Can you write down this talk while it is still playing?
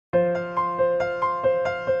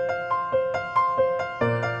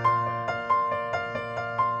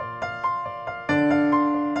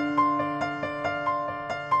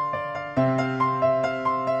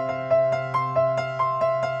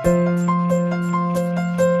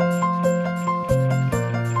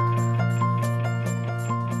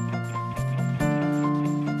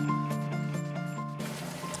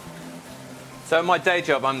So in my day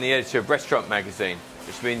job, I'm the editor of Restaurant Magazine,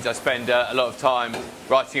 which means I spend a lot of time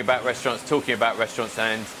writing about restaurants, talking about restaurants,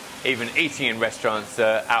 and even eating in restaurants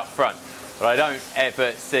out front. But I don't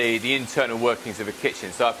ever see the internal workings of a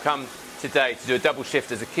kitchen. So I've come today to do a double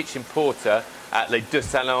shift as a kitchen porter at Les Deux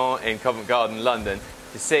Salons in Covent Garden, London,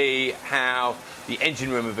 to see how the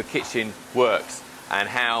engine room of a kitchen works and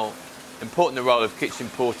how important the role of kitchen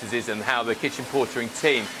porters is, and how the kitchen portering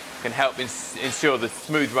team can help ensure the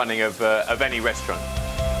smooth running of any restaurant.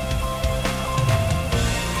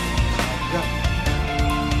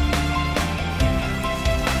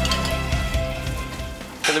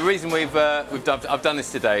 So the reason I've done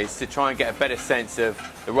this today is to try and get a better sense of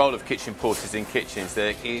the role of kitchen porters in kitchens.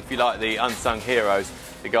 They're, if you like, the unsung heroes,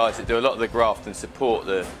 the guys that do a lot of the graft and support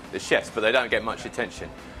the chefs, but they don't get much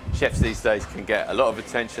attention. Chefs these days can get a lot of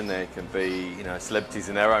attention. They can be, you know, celebrities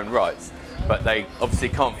in their own rights, but they obviously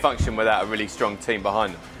can't function without a really strong team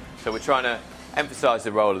behind them. So we're trying to emphasise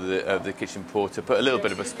the role of the kitchen porter, put a little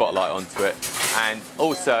bit of a spotlight onto it, and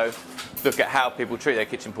also look at how people treat their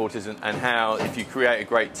kitchen porters, and how, if you create a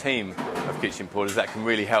great team of kitchen porters, that can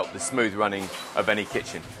really help the smooth running of any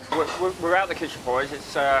kitchen. Without the kitchen porters,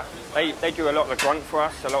 it's, they do a lot of the grunt for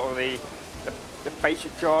us, a lot of the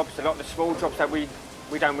basic jobs, a lot of the small jobs that we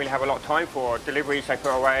don't really have a lot of time for. Deliveries they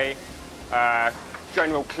put away,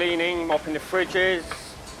 general cleaning, mopping the fridges,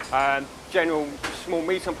 general small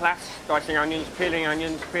mise en place, dicing onions,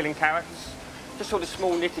 peeling carrots, just all the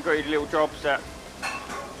small nitty-gritty little jobs that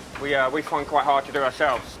we find quite hard to do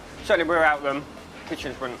ourselves. Certainly without them,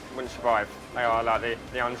 kitchens wouldn't survive. They are like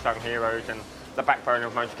the unsung heroes and the backbone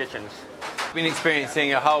of most kitchens. I've been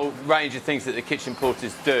experiencing a whole range of things that the kitchen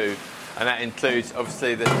porters do, and that includes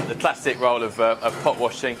obviously the classic role of pot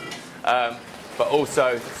washing, but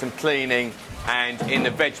also some cleaning, and in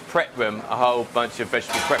the veg prep room a whole bunch of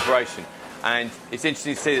vegetable preparation. And it's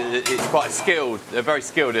interesting to see that it's quite skilled. They're very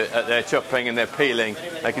skilled at their chopping and their peeling.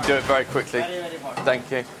 They can do it very quickly.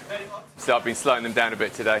 Thank you. So I've been slowing them down a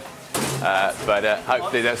bit today, but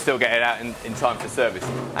hopefully they'll still get it out in time for service.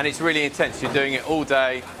 And it's really intense. You're doing it all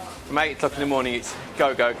day. From 8 o'clock in the morning, it's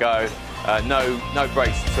go, go, go. No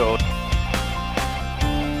breaks at all.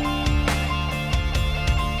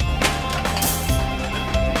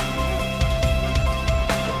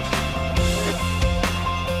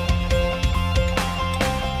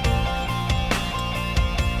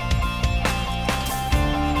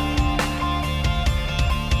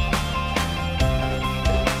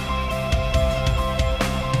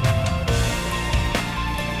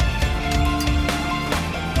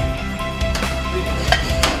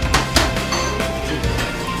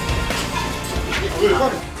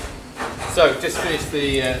 So, just finished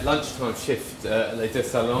the lunchtime shift at Les Deux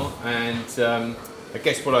Salons, and I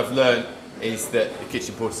guess what I've learned is that the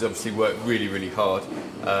kitchen porters obviously work really, really hard.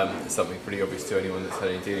 It's something pretty obvious to anyone that's had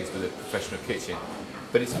any dealings with a professional kitchen.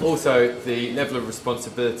 But it's also the level of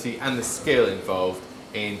responsibility and the skill involved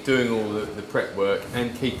in doing all the prep work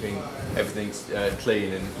and keeping everything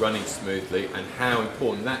clean and running smoothly, and how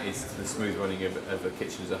important that is to the smooth running of a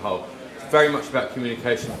kitchen as a whole. Very much about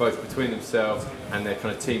communication, both between themselves and their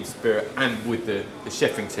kind of team spirit, and with the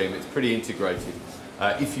chefing team. It's pretty integrated.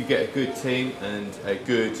 If you get a good team and a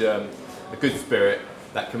good spirit,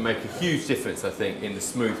 that can make a huge difference, I think, in the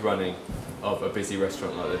smooth running of a busy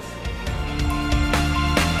restaurant like this.